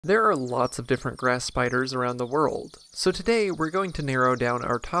There are lots of different grass spiders around the world, so today we're going to narrow down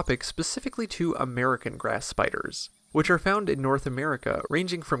our topic specifically to American grass spiders, which are found in North America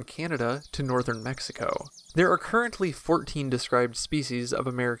ranging from Canada to northern Mexico. There are currently 14 described species of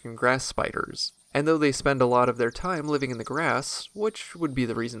American grass spiders, and though they spend a lot of their time living in the grass, which would be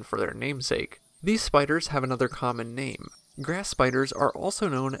the reason for their namesake, these spiders have another common name. Grass spiders are also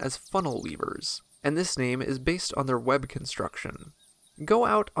known as funnel weavers, and this name is based on their web construction. Go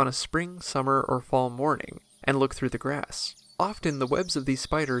out on a spring, summer, or fall morning and look through the grass. Often the webs of these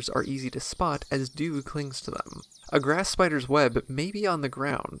spiders are easy to spot as dew clings to them. A grass spider's web may be on the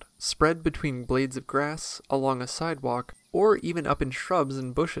ground, spread between blades of grass, along a sidewalk, or even up in shrubs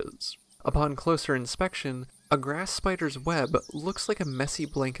and bushes. Upon closer inspection, a grass spider's web looks like a messy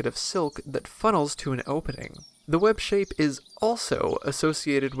blanket of silk that funnels to an opening. The web shape is also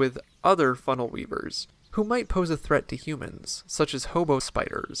associated with other funnel weavers, who might pose a threat to humans, such as hobo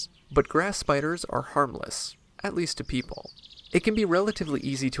spiders, but grass spiders are harmless, at least to people. It can be relatively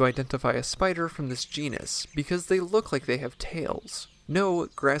easy to identify a spider from this genus because they look like they have tails. No,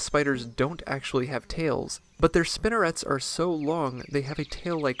 grass spiders don't actually have tails, but their spinnerets are so long they have a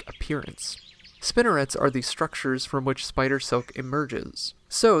tail-like appearance. Spinnerets are the structures from which spider silk emerges,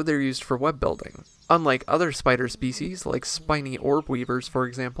 so they're used for web building. Unlike other spider species, like spiny orb weavers for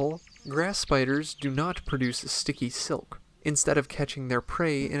example, grass spiders do not produce sticky silk. Instead of catching their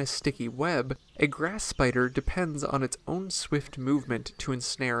prey in a sticky web, a grass spider depends on its own swift movement to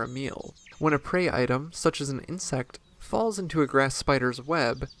ensnare a meal. When a prey item, such as an insect, falls into a grass spider's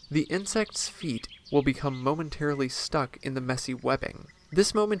web, the insect's feet will become momentarily stuck in the messy webbing.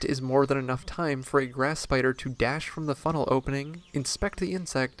 This moment is more than enough time for a grass spider to dash from the funnel opening, inspect the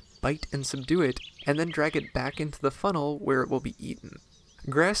insect, bite and subdue it, and then drag it back into the funnel where it will be eaten.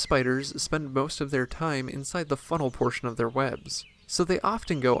 Grass spiders spend most of their time inside the funnel portion of their webs, so they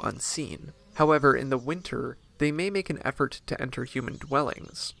often go unseen. However, in the winter, they may make an effort to enter human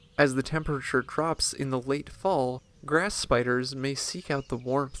dwellings. As the temperature drops in the late fall, grass spiders may seek out the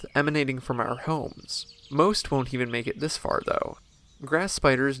warmth emanating from our homes. Most won't even make it this far, though. Grass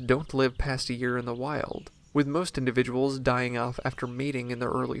spiders don't live past a year in the wild, with most individuals dying off after mating in the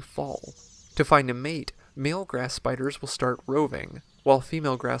early fall. To find a mate, male grass spiders will start roving, while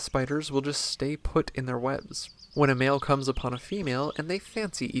female grass spiders will just stay put in their webs. When a male comes upon a female and they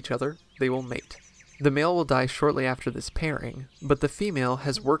fancy each other, they will mate. The male will die shortly after this pairing, but the female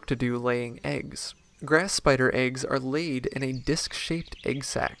has work to do laying eggs. Grass spider eggs are laid in a disc-shaped egg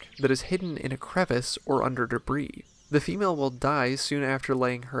sac that is hidden in a crevice or under debris. The female will die soon after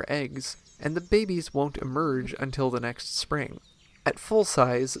laying her eggs, and the babies won't emerge until the next spring. At full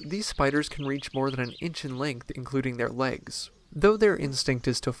size, these spiders can reach more than an inch in length, including their legs. Though their instinct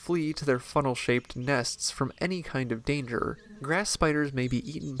is to flee to their funnel-shaped nests from any kind of danger, grass spiders may be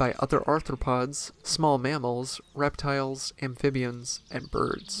eaten by other arthropods, small mammals, reptiles, amphibians, and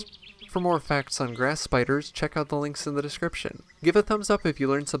birds. For more facts on grass spiders, check out the links in the description. Give a thumbs up if you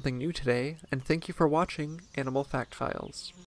learned something new today, and thank you for watching Animal Fact Files.